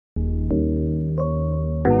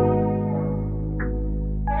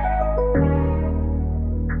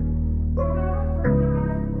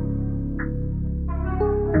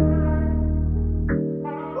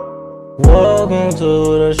Welcome to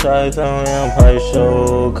the Chi-Town Empire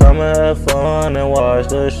Show. Come and have fun and watch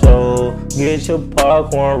the show. Get your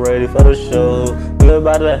popcorn ready for the show. We're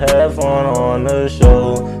about to have fun on the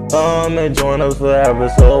show. Come and join us for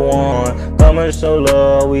episode 1. Come and show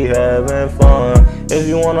love, we having fun. If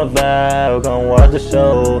you wanna vibe, come watch the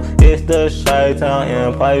show. It's the Chi-Town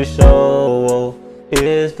Empire Show.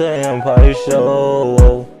 It's the Empire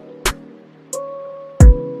Show.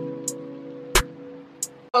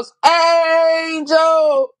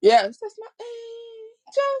 Angel. Yes, that's my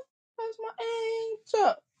angel. That's my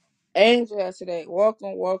angel. Angel today.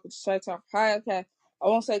 Welcome to Straight Talk Podcast. I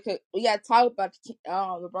won't say cause we gotta talk about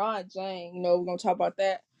LeBron James. You know, we're gonna talk about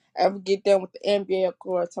that. After we get done with the NBA, of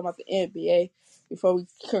course, talk about the NBA before we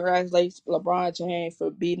congratulate LeBron James for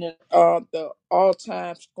beating the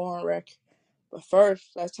all-time scoring record. But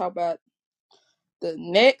first, let's talk about the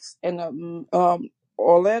Knicks and the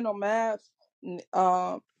Orlando Mavs.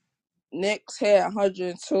 Knicks had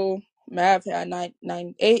 102. Mav had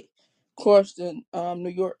 98. Of course, the New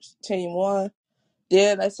York team won.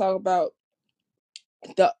 Then let's talk about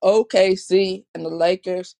the OKC and the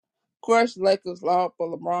Lakers. Of course, the Lakers lost, but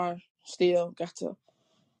LeBron still got to.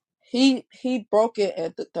 He broke it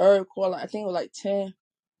at the third quarter. I think it was like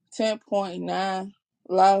 10.9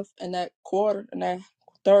 left in that quarter, in that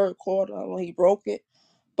third quarter when he broke it.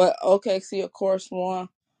 But OKC, of course, won.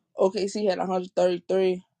 OKC had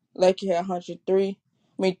 133. Lakers had 103.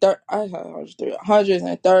 I had 103.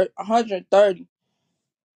 130.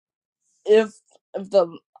 If if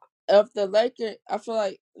the if the Lakers, I feel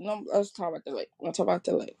like no. Let's talk about the Lakers. Let's talk about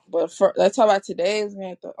the Lakers. But let's talk about today's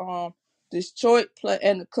game. The Detroit play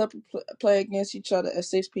and the Clippers play against each other at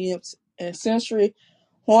 6 p.m. And Century,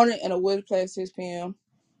 Hornet and the Wizards play at 6 p.m.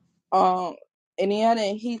 Indiana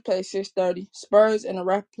and Heat play at 6:30. Spurs and the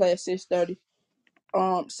Raptors play at 6:30.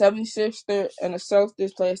 76ers and the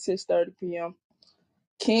Celtics play at 6:30 p.m.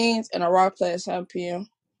 Kings and the Rock play at 7 p.m.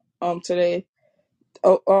 Today.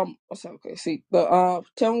 What's up? Okay, see the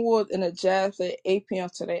Timberwolves and the Jazz play at 8 p.m.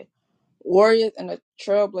 today. Warriors and the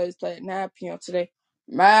Trailblazers play at 9 p.m. today.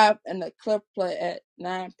 Mav and the Clippers play at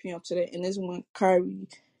 9 p.m. today. And this is when Kyrie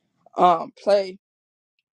play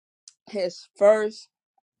his first,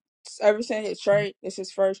 ever since his trade, this is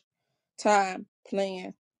his first time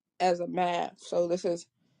playing as a Mav. So this is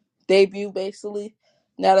debut basically.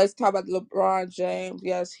 Now let's talk about LeBron James.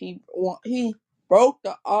 Yes, he broke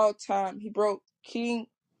the all time. He broke the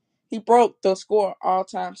all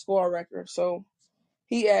time score record. So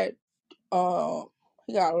he had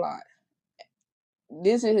he got a lot.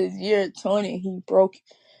 This is his year 20. He broke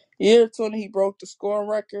the scoring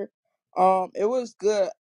record. It was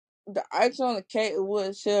good. The ice on the cake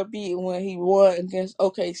should be when he won against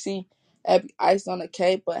OKC. That'd be ice on the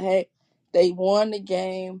cake, but hey, they won the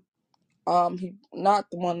game. He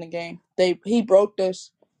not the won the game. He broke the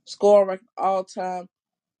scoring record all time.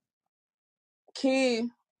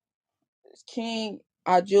 King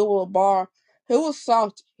Abdul-Jabbar, he was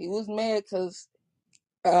salty. He was mad because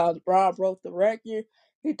LeBron broke the record.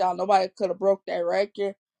 He thought nobody could have broke that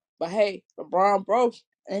record. But hey, LeBron broke it.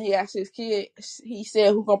 And he asked his kid, he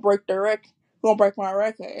said, who gonna break the record? Who gonna break my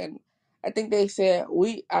record? And I think they said,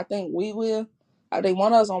 I think we will. I think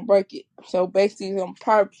one of us gonna break it. So basically, it's gonna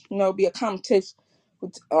probably, be a competition.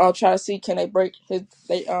 Try to see can they break they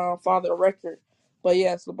father record. But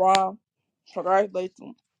yes,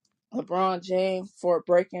 congratulations LeBron James for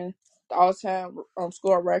breaking the all-time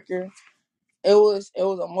score record. It was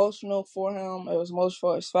emotional for him. It was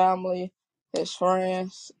emotional for his family, his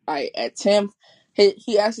friends. At 10,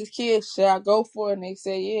 he asked his kids, "Should I go for it?" And they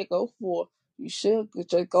said, "Yeah, go for it. You should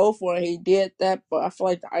just go for it." He did that, but I feel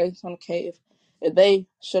like the ice on the cave. If they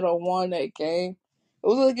should have won that game, it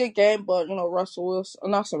was a good game. But Russell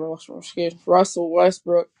Wilson, not so Russell, excuse me, Russell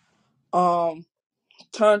Westbrook,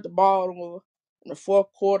 turned the ball over in the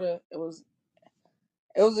fourth quarter. It was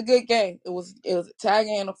a good game. It was a tie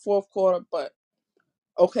game in the fourth quarter, but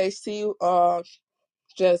OKC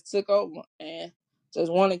just took over and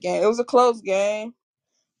just won the game. It was a close game,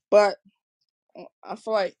 but I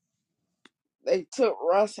feel like they took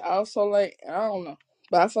Russ out so late. I don't know,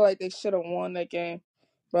 but I feel like they should have won that game.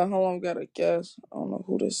 But hold on, gotta guess. I don't know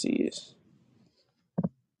who this is.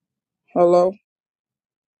 Hello,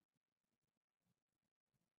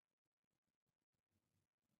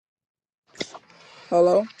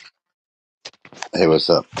 hello. Hey, what's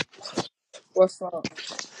up? What's up?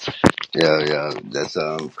 Yeah, that's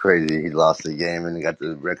crazy. He lost the game and he got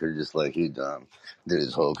the record just like he did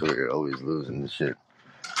his whole career, always losing and shit.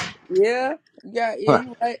 Yeah, Huh.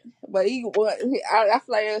 you right. But I feel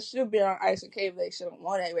like it should be on ice and cave. They should have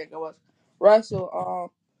won that record. Was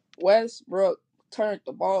Russell Westbrook turned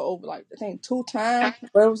the ball over like I think 2 times,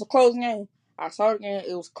 but it was a close game. I saw the game;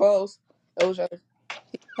 it was close. It was just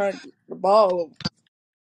he turned the ball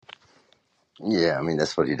Yeah, I mean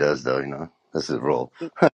that's what he does, though. That's his role.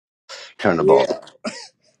 over. Turn the ball. Yeah,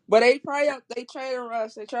 but they probably they trading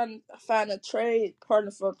Russ. They trying to find a trade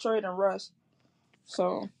partner for trading Russ.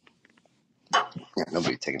 So Yeah,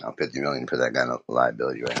 nobody's taking out 50 million for that kind of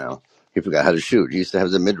liability right now. He forgot how to shoot. He used to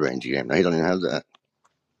have the mid-range game. Now he don't even have that.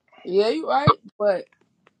 yeah, you right. But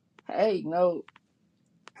hey, no,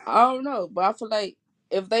 I don't know. But I feel like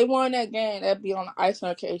if they won that game, that'd be on the ice on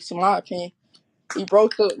the case. In my opinion, he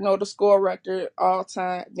broke the score record all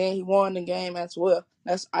time. Then he won the game as well.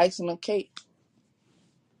 That's icing on the cake.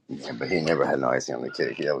 Yeah, but he never had no icing on the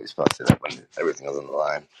cake. He always fucked it up when everything was on the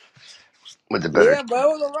line. With the better, Yeah, but it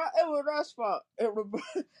was Russ' fault.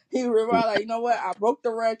 He realized, like, you know what? I broke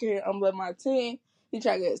the record. I'm with my team. He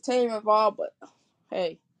tried to get his team involved, but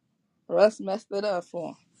hey, Russ messed it up for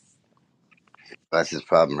him. that's his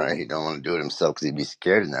problem, right? He don't want to do it himself because he'd be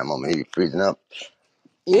scared in that moment. He'd be freezing up.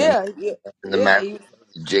 And Yeah, yeah, in the yeah. Mavericks,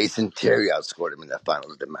 Jason Terry outscored him in that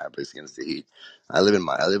finals. The Mavericks against the Heat. I live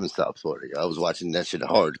in South Florida. I was watching that shit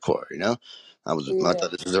hardcore. I Yeah,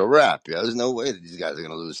 thought this was a wrap. There's no way that these guys are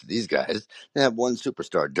gonna lose to these guys. They have one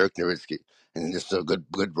superstar, Dirk Nowitzki, and just so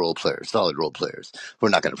good role players, solid role players who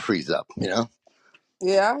are not gonna freeze up.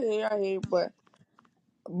 yeah. I hear, you,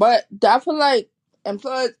 but I feel like, and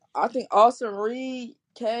plus, I think Austin Reed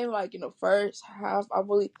came like in the first half. I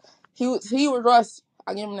believe he was rusty.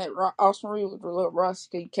 I give him that. Austin Reed was a little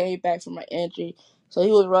rusty. He came back from an injury, so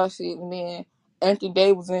he was rusty. And then Anthony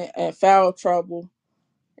Davis was in foul trouble.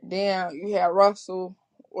 Then you had Russell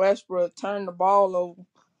Westbrook turn the ball over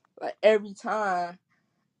like every time,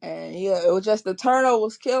 and yeah, it was just the turnover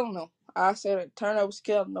was killing them. I said the turnover was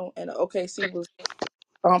killing them, and the OKC was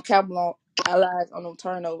capitalized on them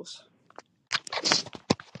turnovers.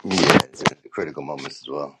 Yeah, it's in the critical moments as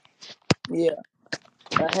well. Yeah,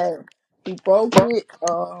 but hey, he broke it.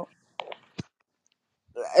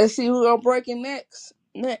 Let's see who gonna break it next.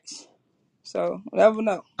 Next, so never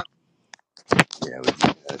know. Yeah, with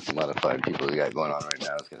the modified people we got going on right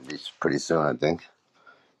now, it's gonna be pretty soon, I think.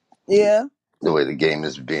 Yeah, The way the game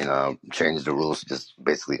is being changed, the rules just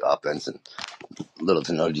basically offense and little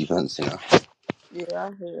to no defense. yeah,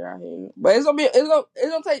 I hear you. But it's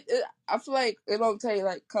gonna take. I feel like it's gonna take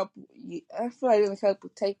like couple. I feel like it's gonna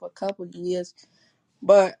take a couple years.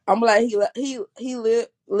 But I'm like he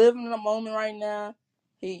living in the moment right now.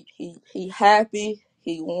 He happy.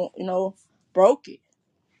 He won't broke it.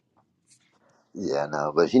 Yeah,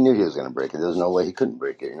 no, but he knew he was gonna break it. There was no way he couldn't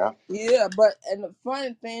break it. Yeah, but and the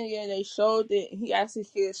funny thing is they showed that he actually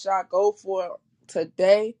hit a shot, go for it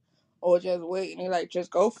today, or just wait and he like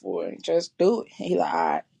just go for it and just do it. And he like, all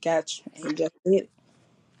right, got you. And he just did it.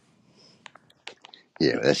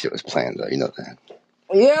 Yeah, but that shit was planned though. You know that.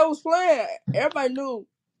 Yeah, it was playing. Everybody knew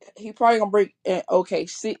he probably gonna break in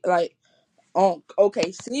OKC, like on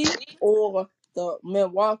OKC or the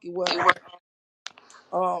Milwaukee when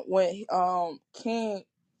King,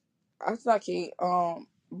 I thought he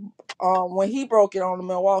when he broke it on the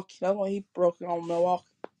Milwaukee, that's when he broke it on Milwaukee.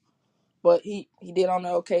 But he did on the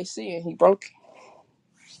OKC and he broke it.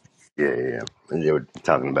 Yeah. And they were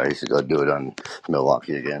talking about he should go do it on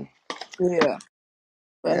Milwaukee again. Yeah,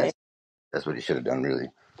 but Yeah, hey, that's what he should have done, really.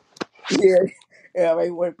 yeah, yeah.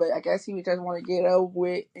 But I guess he just want to get over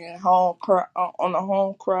with and home cry on the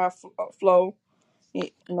home cry flow.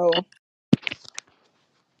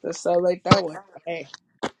 To celebrate that way. Hey,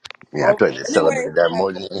 Yeah, I feel like they anyway, celebrated that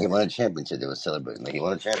more than he won a championship. They were celebrating like he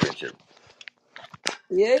won a championship.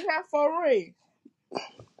 yeah, he got 4 rings.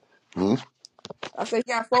 Hmm? I said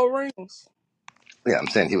he got 4 rings. Yeah, I'm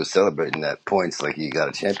saying he was celebrating that points like he got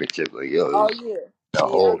a championship. Like, yo, it Oh was yeah, the yeah,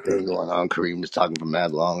 whole thing going on. Kareem was talking for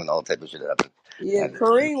mad long and all type of shit happened. yeah. And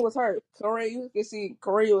Kareem was hurt. Kareem, you can see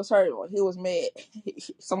Kareem was hurt when he was mad.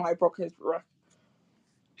 Somebody broke his record.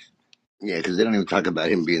 yeah, because they don't even talk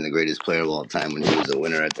about him being the greatest player of all time when he was a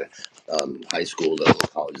winner at the high school level,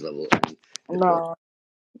 college level, and the pro. No,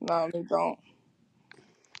 no, they don't.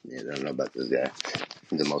 Yeah, they don't know about this guy.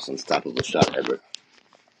 The most unstoppable shot ever.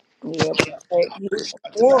 Yeah, but hey, he Greatest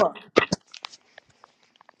shot to won.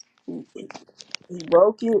 He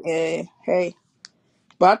broke it, and hey,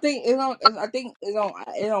 but I think it's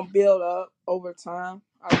on build up over time.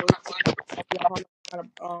 I believe y'all don't know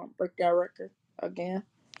how to break that record again.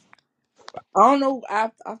 I don't know.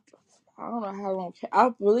 I don't know how long. I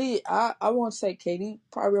believe I want to say KD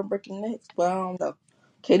probably gonna break it next, but I don't know.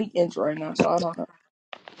 KD injured right now, so I don't know.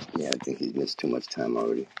 Yeah, I think he's missed too much time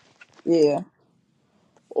already. Yeah,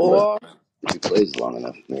 But or if he plays long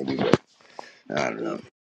enough, maybe. But I don't know.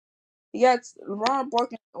 He got LeBron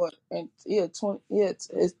broken what? And yeah, 20. Yeah,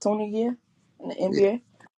 it's 20 year in the Yeah, NBA.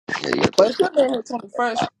 yeah, you gotta But play it should have been his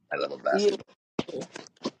 21st high level year. basketball.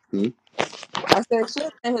 Hmm? I said it should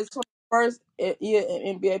have been his 21st year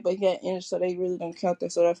in NBA, but he got injured, so they really don't count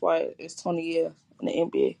that. So that's why it's 20 years in the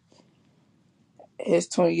NBA. His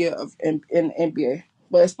 20 year of in the NBA.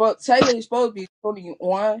 But technically it's supposed to be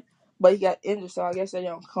 21, but he got injured, so I guess they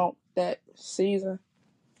don't count that season.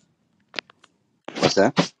 What's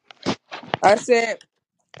that? I said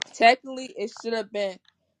technically it should have been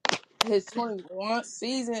his 21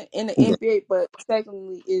 season in the Yeah, NBA, but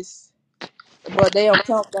technically but they don't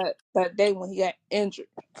count that day when he got injured.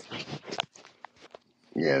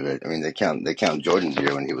 yeah. I mean, they count Jordan's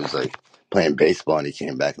year when he was like playing baseball and he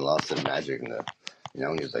came back and lost to the Magic and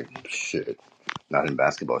when he was like shit, not in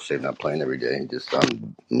basketball shape, not playing every day. He just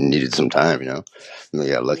needed some time. And they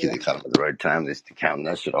got lucky Yeah, they caught him at the right time. They still counting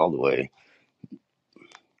that shit all the way.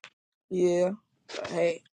 yeah. But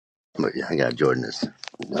hey, But yeah, I got Jordan as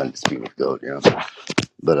undisputed goat.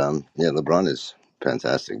 But yeah, LeBron is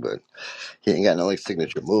fantastic, but he ain't got no like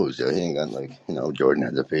signature moves. He ain't got like Jordan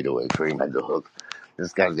had the fadeaway, Kareem had the hook.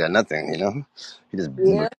 This guy's got nothing. He just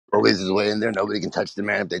yeah. always his way in there. Nobody can touch the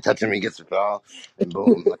man. If they touch him, he gets a foul, and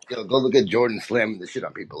boom. Like, go look at Jordan slamming the shit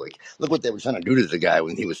on people. Like, look what they were trying to do to the guy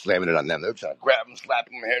when he was slamming it on them. They were trying to grab him, slap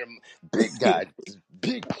him, hit him. Big guy,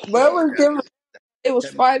 big, But it strong was guy. different. It was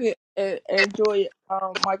fighting and Joy,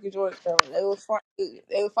 Michael Jordan era. They was fight.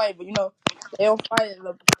 They was fighting, but they don't fight in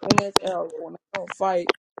this era. When they don't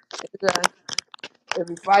fight, it's just if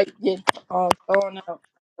you fight, get thrown out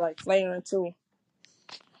like flaring too.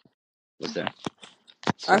 What's that?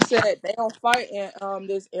 I said they don't fight in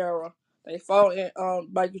this era. They fought in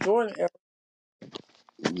Michael Jordan era.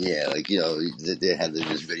 Yeah, like they had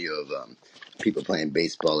this video of people playing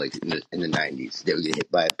baseball like in the '90s. They would get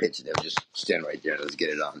hit by a pitch and they would just stand right there and let's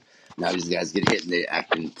get it on. Now these guys get hit and they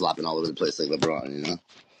acting flopping all over the place like LeBron.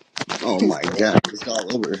 Oh my God, it's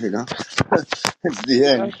all over. It's the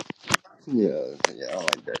Yeah, end. Yeah, yeah, I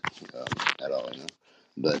don't like that at all.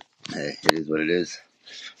 But hey, it is what it is.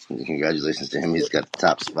 Congratulations to him. He's got the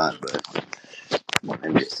top spot, but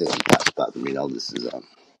NBA still on the top spot for me. All this is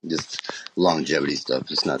just longevity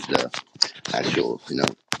stuff. It's not the actual,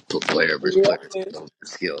 player versus yeah, player,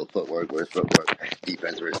 skill, footwork versus footwork,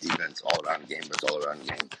 defense versus defense, all around game versus all around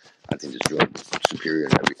game. I think just Jordan's superior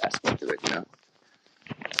in every aspect of it.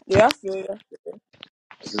 yeah. I feel you.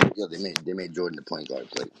 They made Jordan the point guard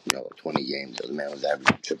for 20 games. The man was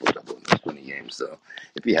averaging triple double in those 20 games. So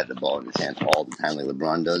if he had the ball in his hands all the time like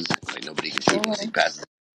LeBron does, like nobody can shoot once he Hmm. passes,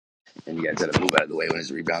 and you guys got to move out of the way when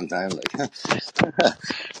it's rebound time. Like,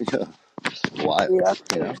 Yeah, I wild.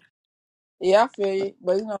 feel you. Yeah, I feel you.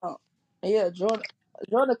 But yeah,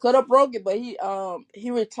 Jordan could have broke it, but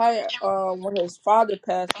he retired when his father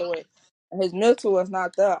passed away, and his mentor was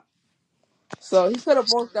not there. So he could have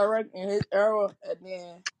broke that record in his era,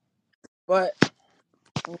 but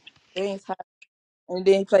things happened, and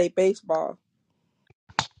then he played baseball.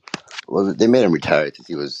 Well, they made him retire because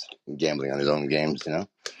he was gambling on his own games.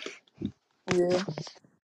 Yeah,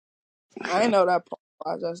 I ain't know that part.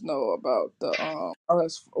 I just know about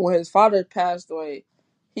when his father passed away,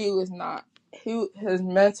 he was not his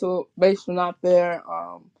mental base was not there.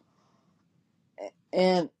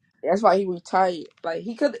 And that's why he retired. Like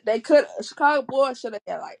Chicago Bulls should have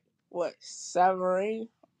had like what 7 rings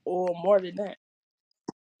or more than that.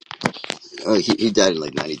 Oh, he died in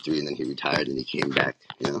like '93, and then he retired, and he came back.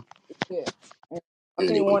 Yeah, and I And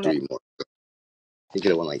then think he he won won that. three more. He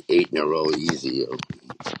could have won like 8 in a row easy.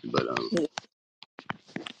 But Yeah,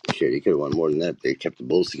 shit, he could have won more than that. They kept the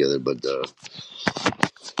Bulls together, but the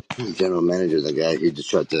general manager, the guy, he just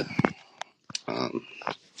tried to um,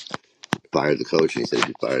 fire the coach, and he said if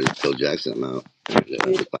you fire Phil Jackson, I'm out. And yeah,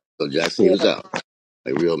 they fired Phil Jackson, he was yeah, out.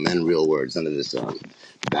 Like real men, real words. None of this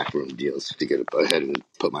backroom deals to get ahead and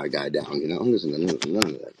put my guy down. Listen, none of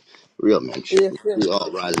that. Real men shit. yeah, yeah. We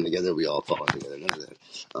all rising together. We all falling together. None of that.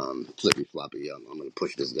 Flippy floppy. I'm gonna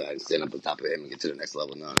push this guy and stand up on top of him and get to the next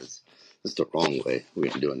level. No, it's the wrong way. We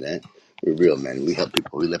ain't doing that. We're real men. We help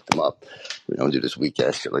people. We lift them up. We don't do this weak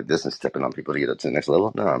ass shit like this and stepping on people to get up to the next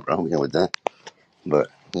level. No, bro, we ain't with that. But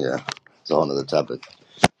yeah, it's a whole nother topic.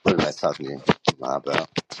 What nice talking to you. I'll hop out.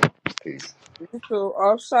 Peace. You too.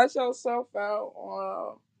 Shout yourself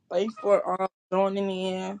out. Thanks for joining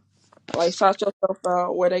in. Like shout yourself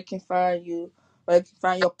out where they can find you, where they can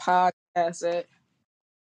find your podcast at.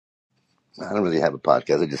 I don't really have a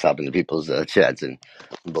podcast. I just hop into people's chats and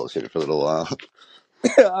bullshit for a little while.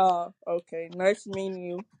 Okay. Nice meeting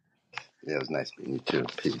you. Yeah, it was nice meeting you too.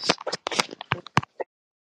 Peace.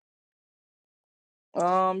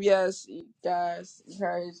 Yes, you guys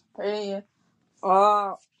praying.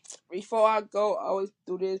 Before I go, I always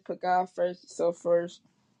do this. Put God first, yourself first.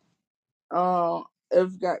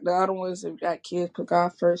 If you got the other ones, if you got kids, put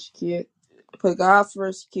God first, kid. Put God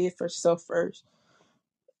first, kid first, yourself first.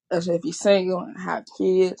 That's if you're single and have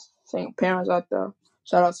kids, single parents out there.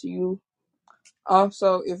 Shout out to you.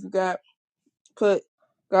 Also, if you got put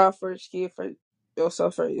God first, kid first,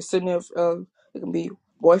 yourself first. You're sitting there. It can be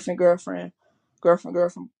boyfriend, girlfriend,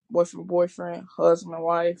 girlfriend, boyfriend, husband,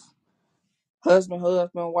 wife, husband,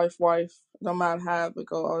 wife. No matter how it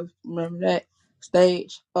go, always remember that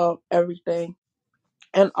stage of everything.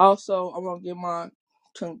 And also, I'm gonna get my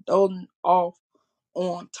condolence off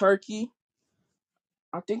on Turkey.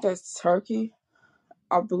 I think that's Turkey.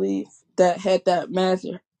 I believe that had that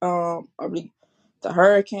massive. I believe the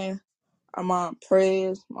hurricane. My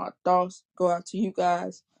prayers, my thoughts go out to you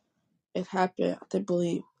guys. It happened, I think,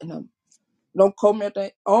 believe don't quote me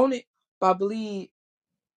on it, but I believe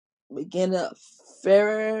beginning of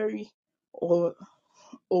February or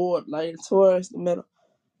like towards the middle,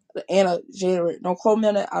 the end of January. Don't quote me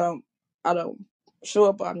on it. I don't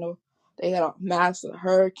sure, but I know they had a massive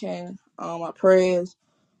hurricane. My prayers,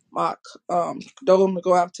 my condolence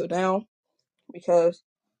go out to them because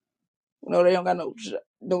they don't got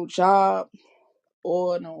no job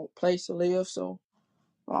or no place to live. So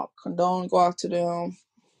my condolence go out to them.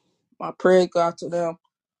 My prayers go out to them.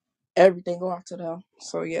 Everything go out to them.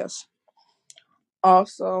 So yes.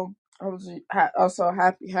 Also, I was also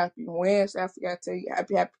happy Wednesday. I forgot to tell you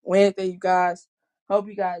happy Wednesday, you guys. Hope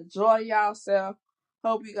you guys enjoy yourself.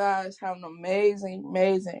 Hope you guys have an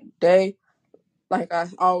amazing day. Like I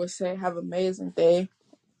always say, have an amazing day.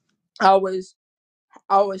 Always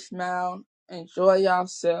smile. Enjoy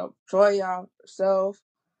yourself. Enjoy yourself.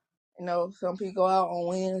 Some people go out on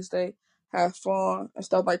Wednesday, have fun and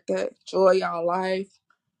stuff like that. Enjoy your life.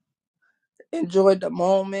 Enjoy the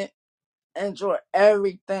moment. Enjoy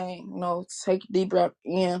everything. Take a deep breath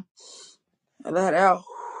in and let out.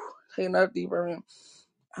 Take another deep breath in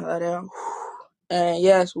and let out. And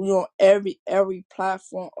yes, we on every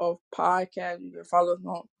platform of podcast. You can follow us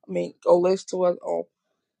on. Go listen to us on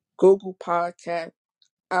Google Podcast,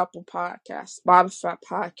 Apple Podcast, Spotify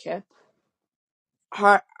Podcast,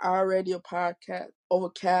 our radio podcast,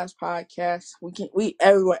 Overcast podcast. We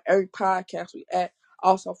everywhere, every podcast we at.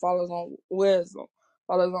 Also follow us on Wisdom.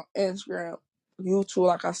 Follow us on Instagram, YouTube.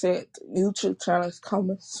 Like I said, the YouTube channel is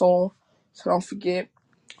coming soon, so don't forget.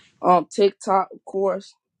 TikTok, of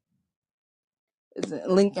course, is a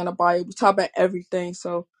link in the bio. We talk about everything,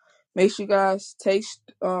 so make sure you guys tune.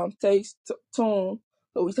 So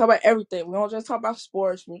we talk about everything. We don't just talk about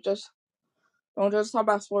sports. We don't just talk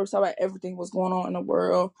about sports. We talk about everything. What's going on in the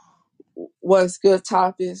world. What's good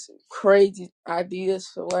topics, crazy ideas.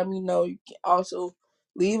 So let me know. You can also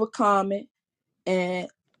leave a comment and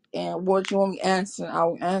what you want me to answer. I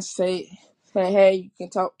will answer. Say, hey, you can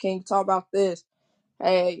talk. Can you talk about this?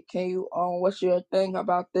 Hey, can you what's your thing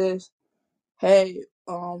about this? Hey,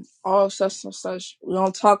 all such and such. We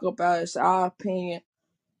don't talk about it. It's our opinion.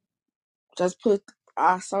 Just put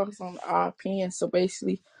our songs on our opinion. So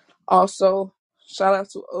basically, also shout out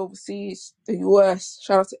to overseas, the U.S.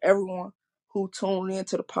 Shout out to everyone who tuned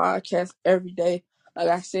into the podcast every day. Like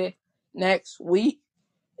I said, next week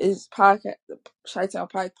is podcast. The Chi-Town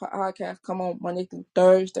Pike podcast come on Monday through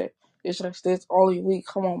Thursday. It's just this only week.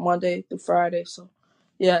 Come on Monday through Friday. So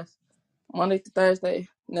yes, Monday through Thursday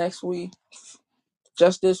next week.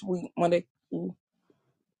 Just this week, Monday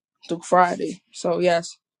through Friday. So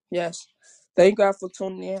yes. Thank God for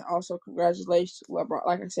tuning in. Also, congratulations, LeBron.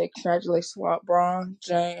 Like I said, congratulations, LeBron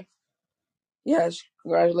James. Yes,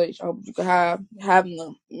 congratulations. I hope you can have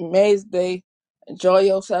an amazing day. Enjoy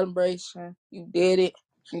your celebration. You did it.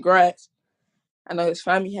 Congrats. I know his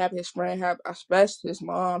family happy, his friend happy, especially his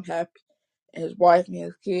mom happy, and his wife and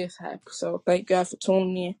his kids happy. So thank God for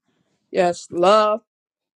tuning in. Yes, love.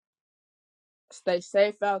 Stay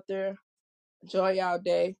safe out there. Enjoy y'all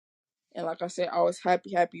day. And like I said, always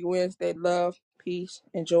happy Wednesday. Love, peace,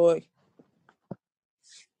 and joy.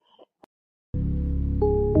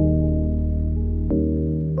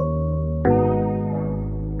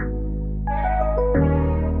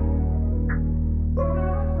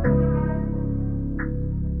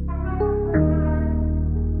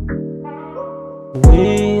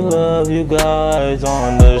 We love you guys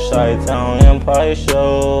on the Chi-Town Empire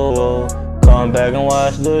Show. Come back and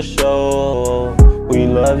watch the show. We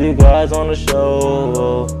love you guys on the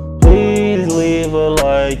show. Please leave a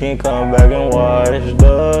like and come back and watch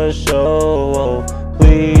the show.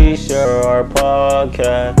 Please share our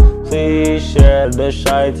podcast. Please share the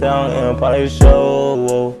Chi-Town Empire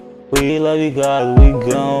Show. We love you guys, we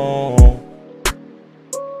gone.